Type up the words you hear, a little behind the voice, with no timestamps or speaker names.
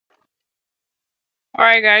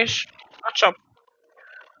Alright guys, what's up?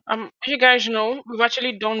 As you guys know, we've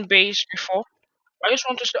actually done base before. I just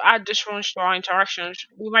want us to add this ones to our interactions.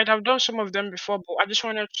 We might have done some of them before, but I just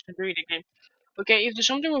wanted us to do it again. Okay, if there's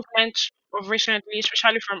something we've learned of recently,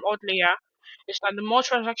 especially from Outlayer, is that the more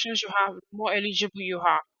transactions you have, the more eligible you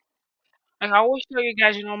are. Like I always tell you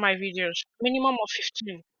guys in all my videos, minimum of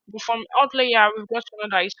 15. But from Outlayer, we've got to know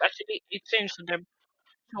that it's actually 18 for them.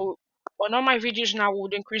 So on all my videos now, we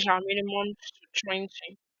would increase our minimum to 20.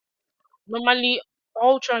 Normally,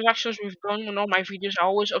 all transactions we've done on all my videos are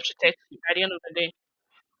always up to 30 at the end of the day.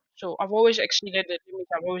 So I've always exceeded the limit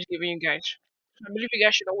I've always given you guys. So I believe you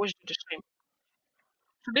guys should always do the same.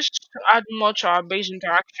 So this is to add more to our base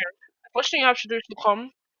interaction. The first thing you have to do is to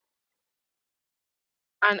come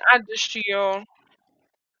and add this to your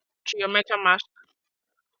MetaMask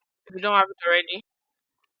if you don't have it already.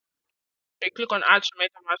 So you click on add to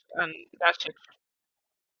MetaMask and that's it.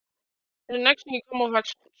 And the next thing you come over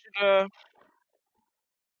to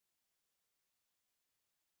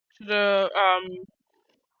the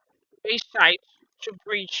base site to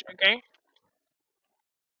bridge, okay?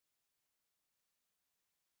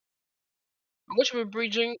 I'm going to be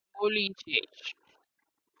bridging only ETH.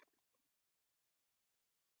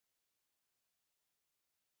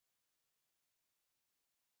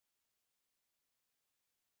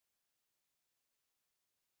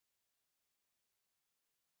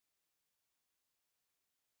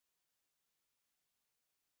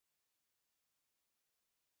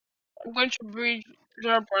 I'm going to bridge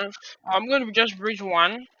 0. I'm going to just bridge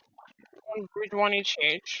one. I'm going to bridge one ETH.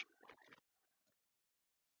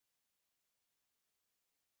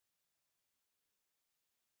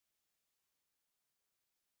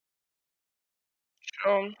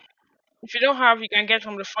 So if you don't have, you can get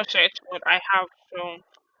from the faucet, but I have. So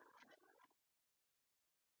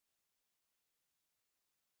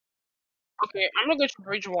okay, I'm not going to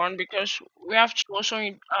bridge one because we have to also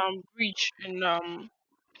bridge in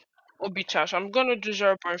Obita. So I'm going to do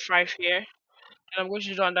 0.5 here, and I'm going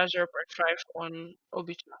to do under 0.5 on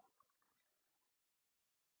Obita.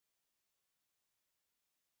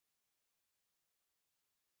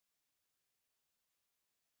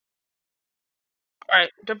 Alright,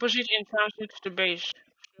 deposit in transit to base.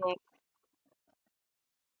 So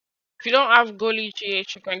if you don't have Goal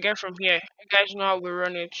ETH, you can get from here. You guys know how we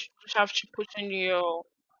run it. You just have to put in your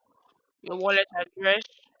wallet address,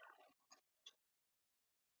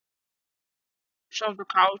 solve the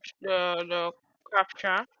couch, the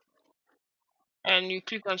captcha, and you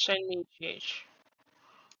click on send me ETH.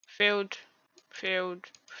 Failed, failed,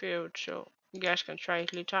 failed. So you guys can try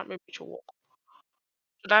it later. Maybe it will work.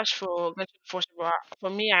 So that's for getting possible.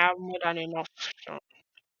 For me, I have more than enough.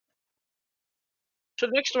 So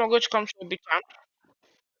the next time we're going to come to a bit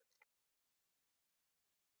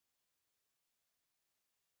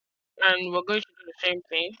and we're going to do the same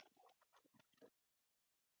thing.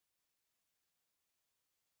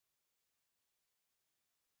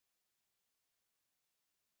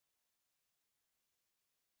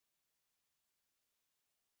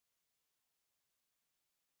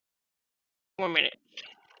 1 minute.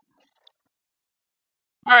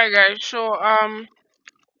 All right, guys. So I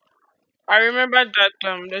remember that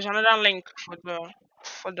there's another link for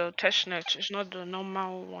the testnet. It's not the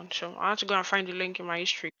normal one. So I have to go and find the link in my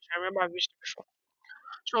history. 'Cause I remember I've used it before.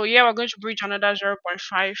 So yeah, we're going to bridge another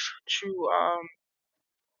 0.5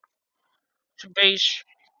 to base.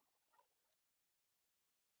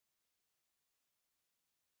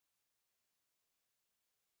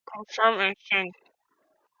 Confirm and send.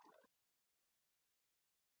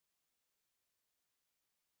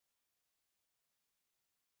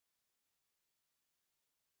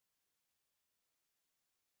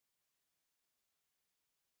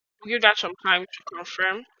 We'll give that some time to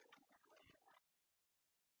confirm.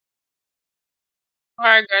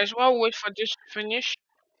 Alright guys, while we wait for this to finish,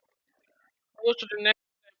 go to the next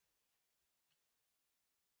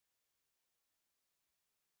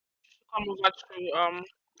come over to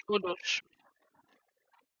Godos.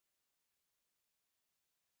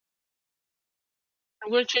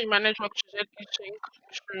 I'm going to change my network to ZE Sync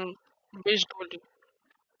to base Gold.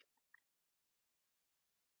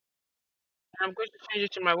 And I'm going to change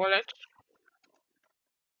it to my wallet.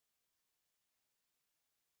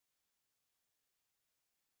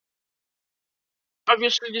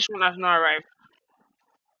 Obviously this one has not arrived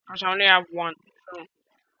because I only have one.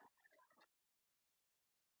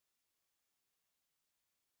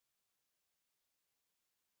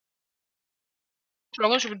 So I'm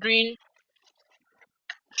going to be doing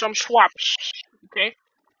some swaps. Okay?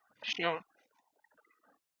 So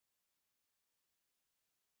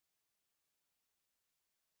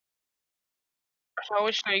As I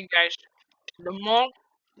always tell you guys, the more,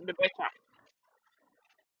 the better.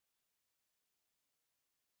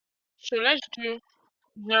 So let's do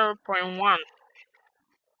 0.1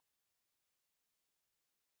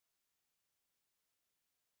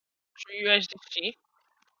 for USDC.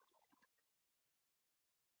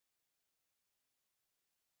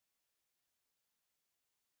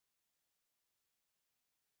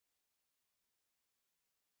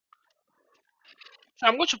 So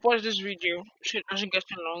I'm going to pause this video so it doesn't get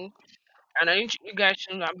too long. And I need you guys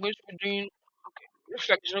to know that I'm going to be doing. Okay, looks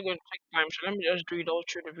like it's not going to take time, so let me just do it all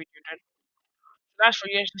through the video then. So that's for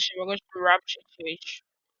USDC. We're going to do wrap CTH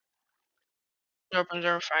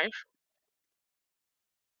 0.05.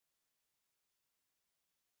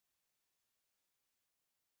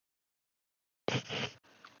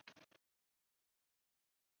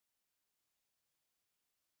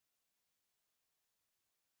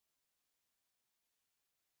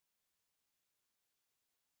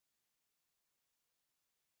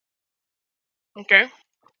 Okay.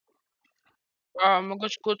 We're going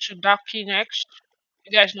to go to Darky next.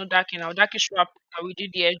 You guys know Darky now. Darky swap. We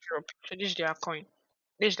did the airdrop. So this is their coin.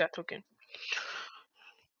 This is their token.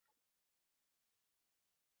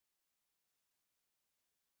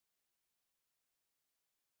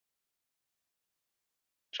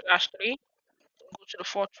 So that's three. Go to the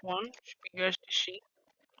fourth one. Should be USDC.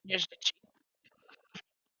 USDT.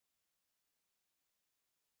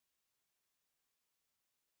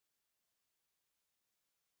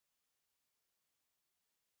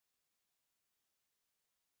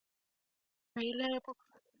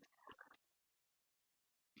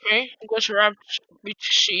 Okay. Go to wrap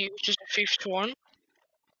BTC, which is the fifth one.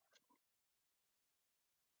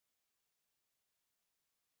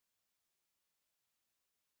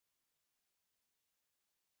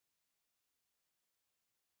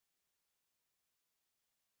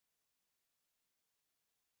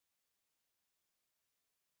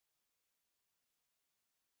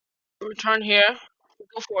 Return here.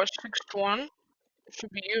 Go for a sixth one. It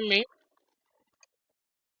should be Yumi.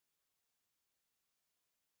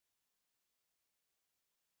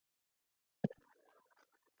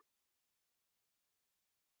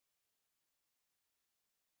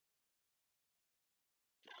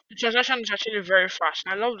 The transaction is actually very fast.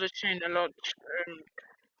 I love the chain a lot.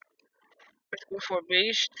 Let's go for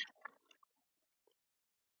base.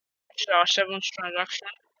 It's our seventh transaction.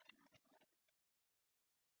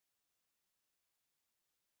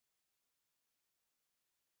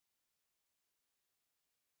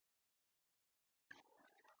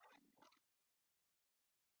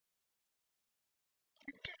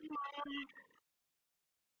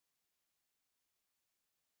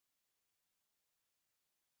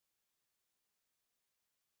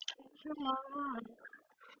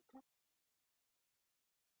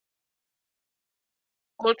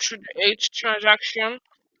 Go to the eighth transaction.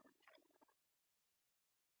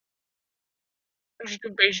 Let's do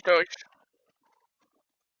base dodge.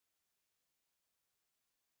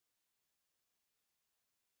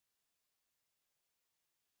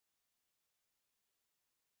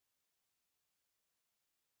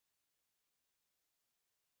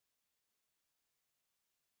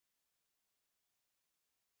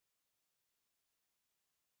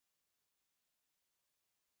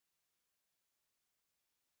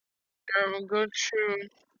 Then we'll go to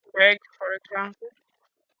Beg, for example.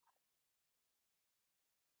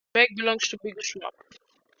 Beg belongs to Big Swap.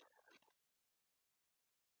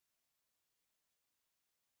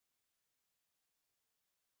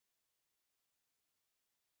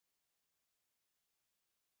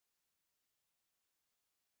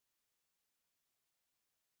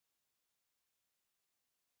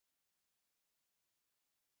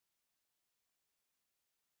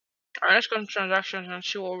 Alright, let's go to transactions and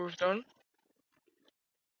see what we've done.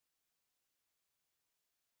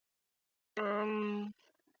 Um,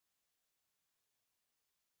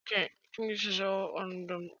 okay, I think this is all on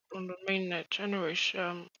the main net. Anyways,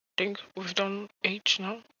 I think we've done 8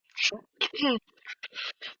 now. So,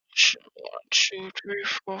 so 1, 2, 3,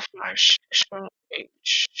 4, 5, 6, 7, 8.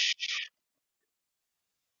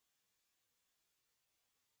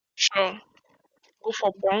 So go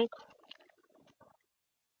for bonk.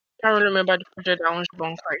 Can't really remember the project that owns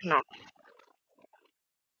bonk right now.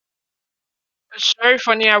 It's very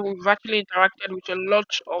funny how we've actually interacted with a lot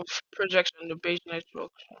of projects on the base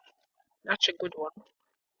network. That's a good one.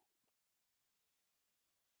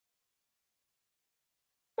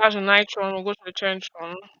 That's a nice one. We'll go to the 10th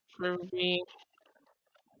one. Will be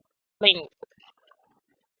Link.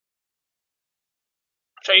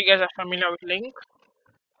 So you guys are familiar with Link.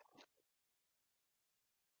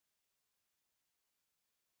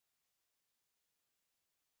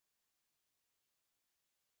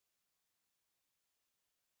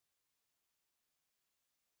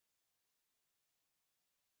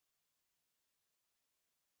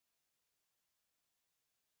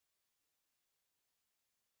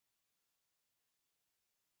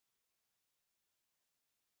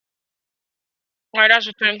 Alright, that's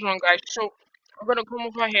the 10th one, guys. So we're gonna come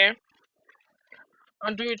over here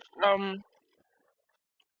and do it the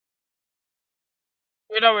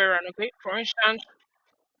other way around, okay? For instance,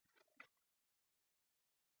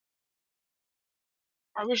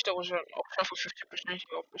 I wish there was an option for 50%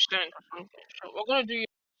 or percent or something. So we're gonna do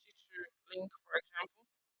USDT to link, for example.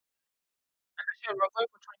 Like I said, we're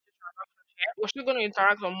going for 20 transactions here. We're still gonna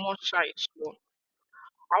interact on more sites, so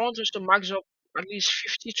I want us to max up at least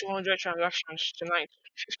 50 to 100 transactions tonight.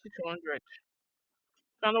 50 to 100.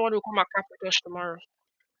 So I know what will come and cap with us tomorrow.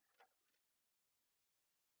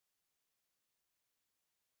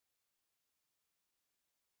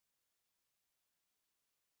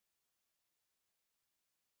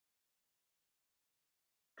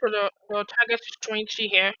 So the target is 20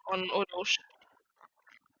 here on Odos.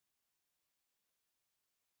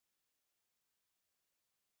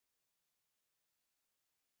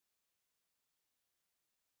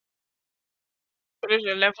 So this is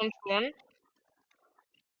the 11th one.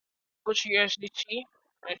 Go to USDT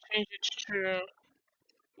and change it to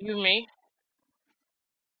UMA.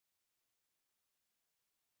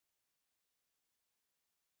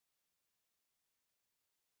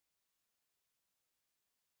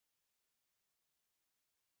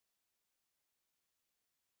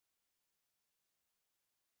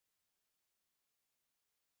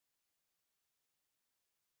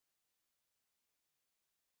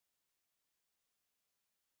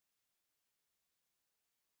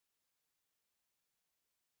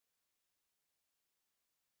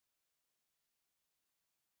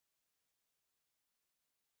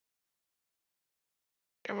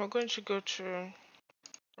 And we're going to go to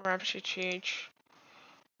RAMCTH.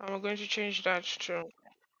 And we're going to change that to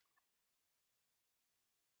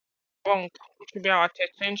Bonk, which will be our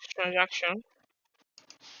 13th transaction.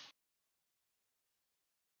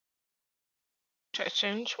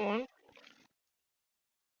 13th one.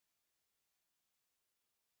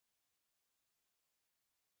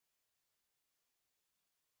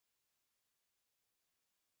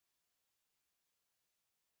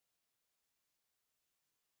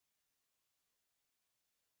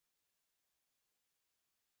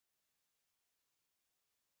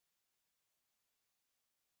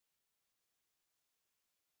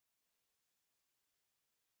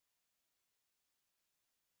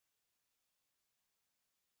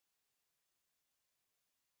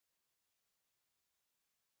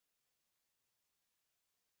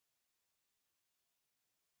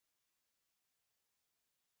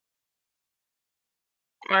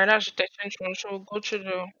 Alright, that's the 13th one. So we'll go to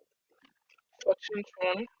the 14th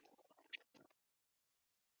one.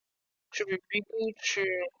 To be equal to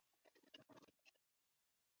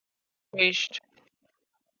paste.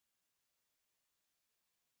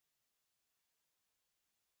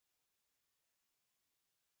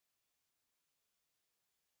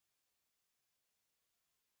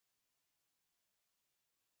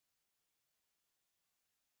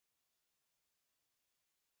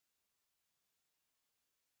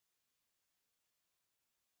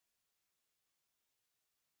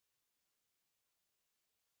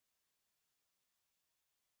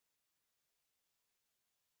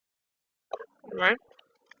 Right?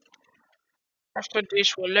 After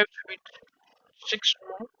this, we're left with 6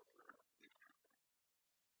 more.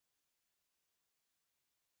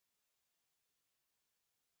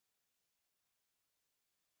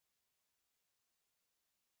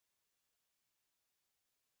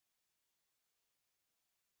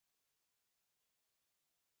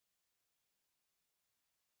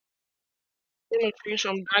 We're going to do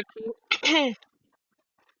some backing.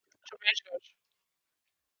 So basically,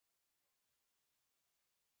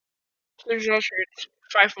 leaves us with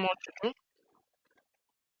 5 more to do.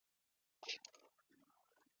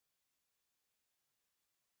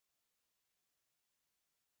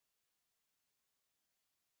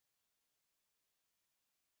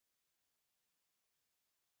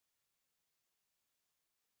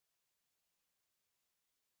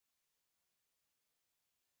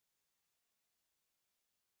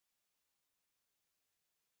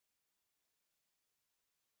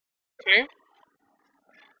 Okay.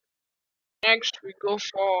 Next, we go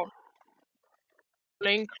for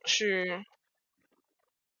link to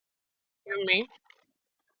Yumi.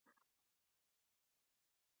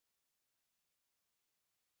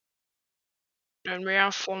 And we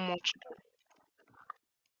have 4 more to do.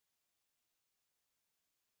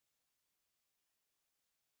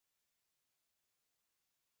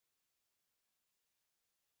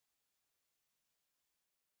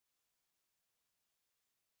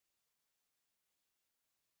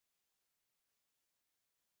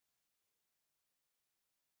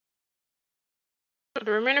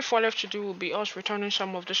 The remaining four left to do will be us returning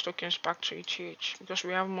some of these tokens back to ETH because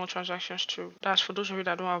we have more transactions too. That's for those of you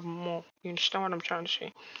that don't have more. You understand what I'm trying to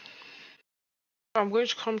say? So I'm going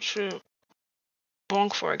to come to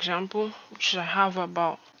Bonk, for example, which I have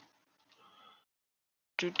about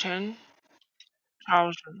to 10,000,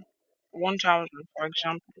 1,000, for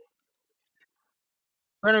example.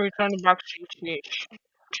 I'm going to return it back to ETH,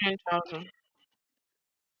 10,000.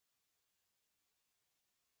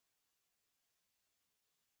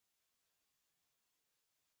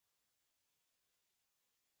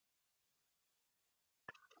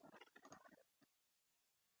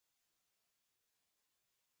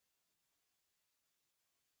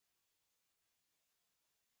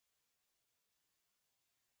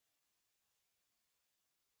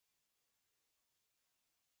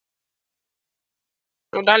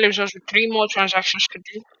 So that leaves us with three more transactions to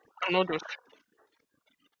do. I know those.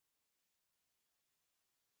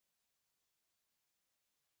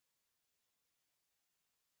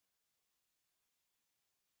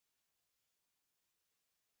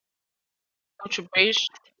 Go to base,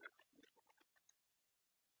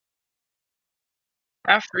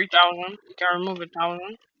 I have 3,000. You can remove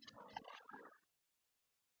 1,000.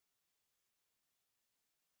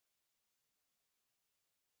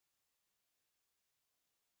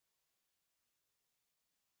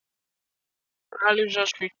 That leaves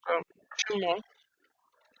us with two more.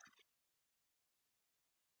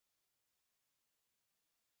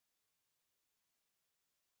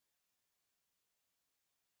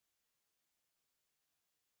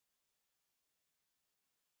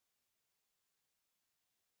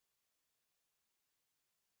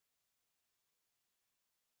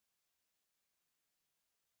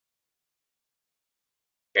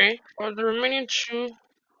 Okay, for the remaining two,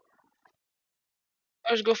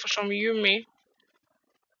 let's go for some Yumi.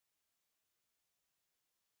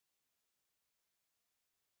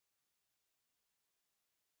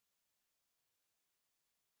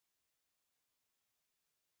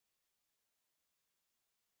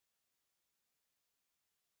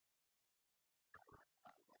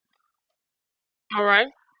 Alright,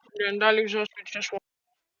 then that leaves us with just one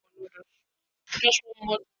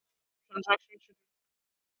more transaction to do.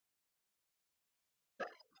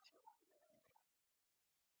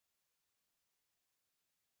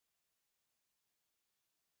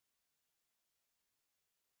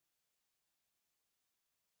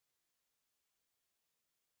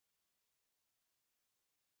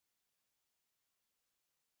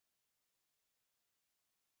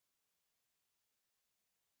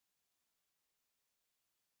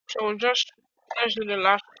 So just let's do the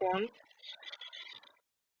last one.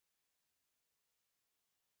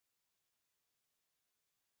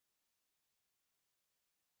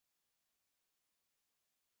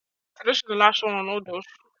 This is the last one on all those.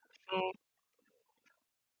 So,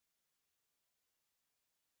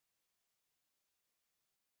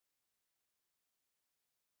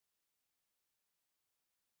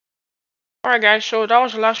 alright, guys. So that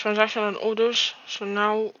was the last transaction on all those. So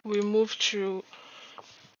now we move to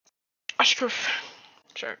Astrophy.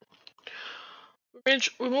 Sorry,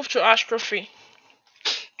 we move to Astrophy.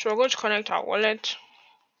 So we're going to connect our wallet,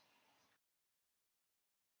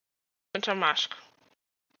 MetaMask.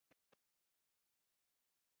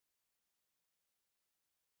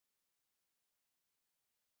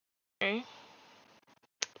 Okay.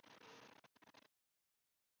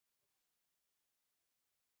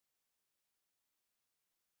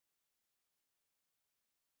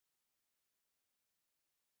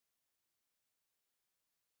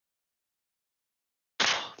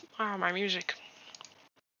 Ah, my music.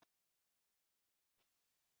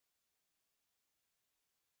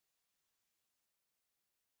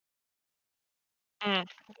 Hmm.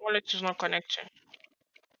 Wallet is not connecting.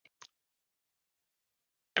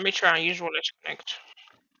 Let me try and use wallet to connect.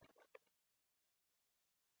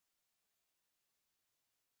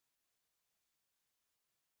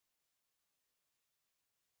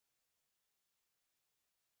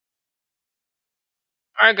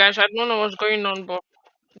 Alright, guys. I don't know what's going on, but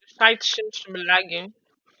the site seems to be lagging.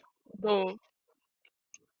 Though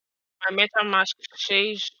my MetaMask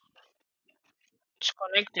says it's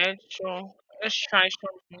connected, so let's try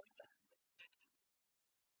something.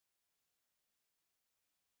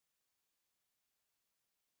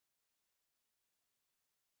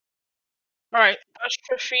 Alright,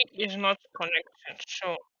 Astrophy is not connected,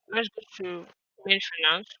 so let's go to main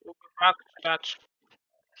finance. We'll be back to that.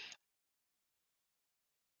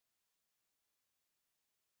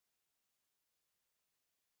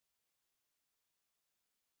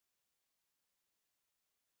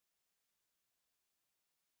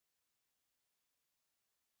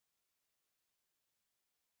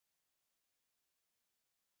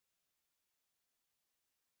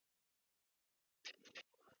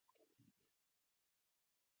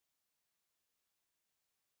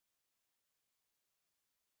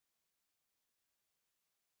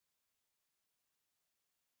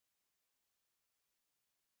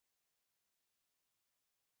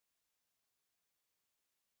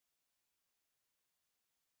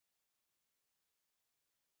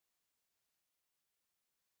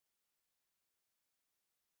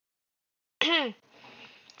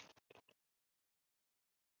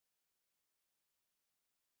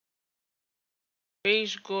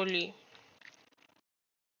 Base goalie.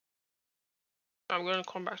 I'm gonna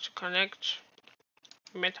come back to connect.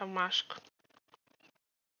 MetaMask.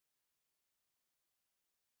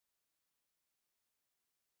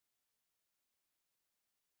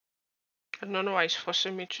 I don't know why it's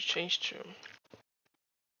forcing me to change to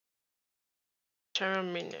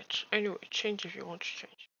 10 minutes. Anyway, change if you want to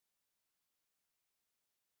change.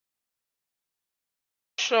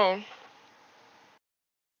 So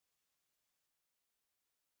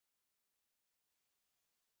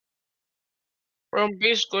from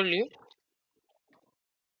base goalie,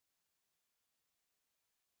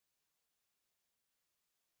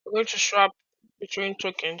 we're going to swap between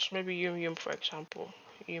tokens. Maybe Yum for example.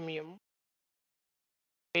 Yum.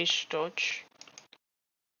 Base Dodge.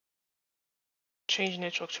 Change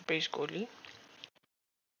network to base goalie.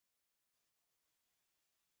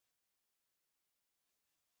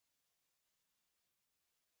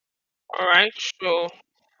 Alright, so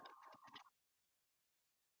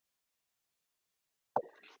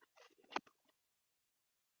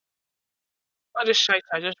all this site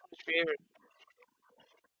I just want to be able.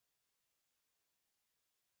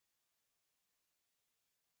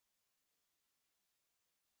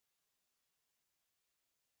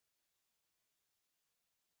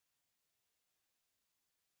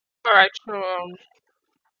 Alright, so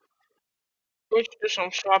going to do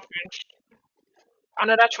some swapping.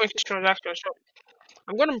 Another 20 transactions. So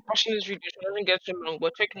I'm going to be pausing this video so it doesn't get too long,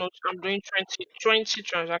 but take note, I'm doing 20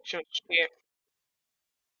 transactions here.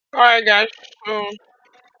 Alright guys, so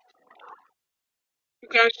you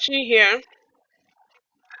can see here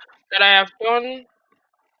that I have done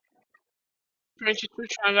 22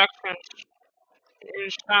 transactions. You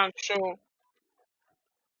understand? So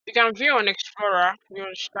you can view on Explorer, you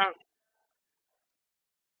understand?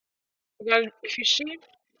 Because if you see,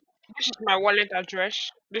 this is my wallet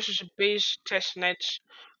address. This is a base testnet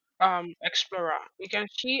Explorer. You can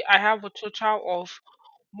see I have a total of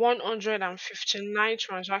 159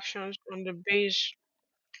 transactions on the base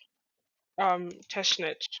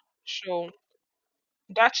testnet. So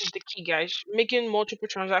that is the key, guys. Making multiple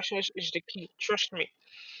transactions is the key. Trust me.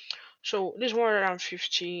 So this is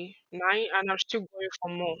 159, and I'm still going for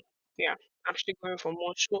more. Yeah, I'm still going for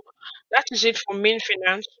more. So that is it for main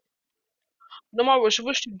finance. Normal, we're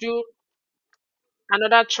supposed to do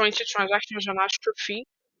another 20 transactions on Astro fee,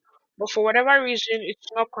 but for whatever reason, it's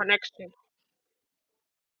not connecting.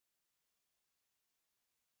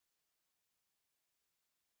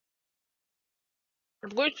 I'm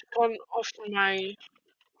going to turn off my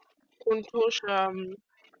controls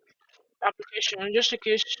application just in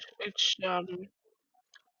case it's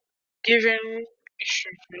giving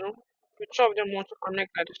issues, The two of them want to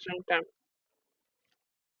connect at the same time.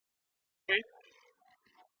 Okay,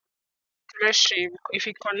 let's see if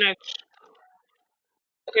it connects.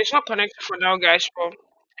 Okay, it's not connected for now, guys, but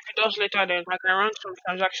if it does later, then I can run some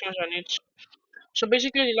transactions on it. So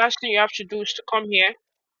basically, the last thing you have to do is to come here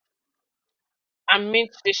and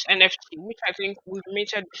mint this NFT, which I think we've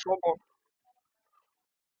minted before, but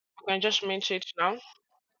you can just mint it now.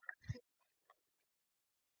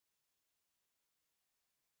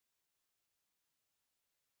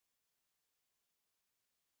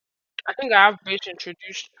 I think I have base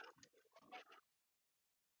introduced.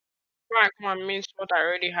 Right, come and mint what I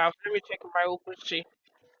already have. Let me check my OpenSea.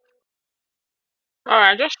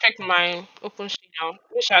 Alright, just check my OpenSea now.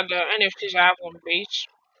 These are the NFTs I have on base.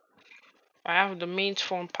 I have the main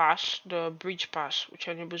phone pass, the bridge pass, which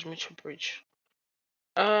enables me to bridge.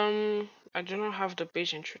 I do not have the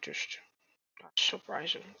base introduced. That's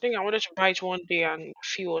surprising. I think I wanted to buy it one day and the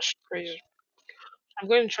fee was crazy. I'm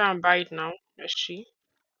going to try and buy it now. Let's see.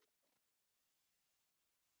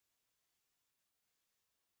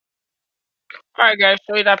 Alright guys,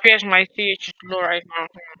 so it appears my TH is low right now.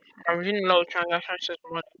 I'm using low transaction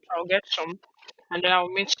system. I'll get some and then I'll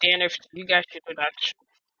mint the NFT. You guys should do that.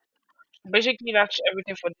 Basically that's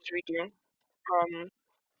everything for this video.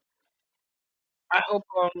 I hope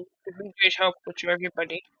the video is helpful to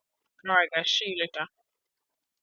everybody. Alright guys, see you later.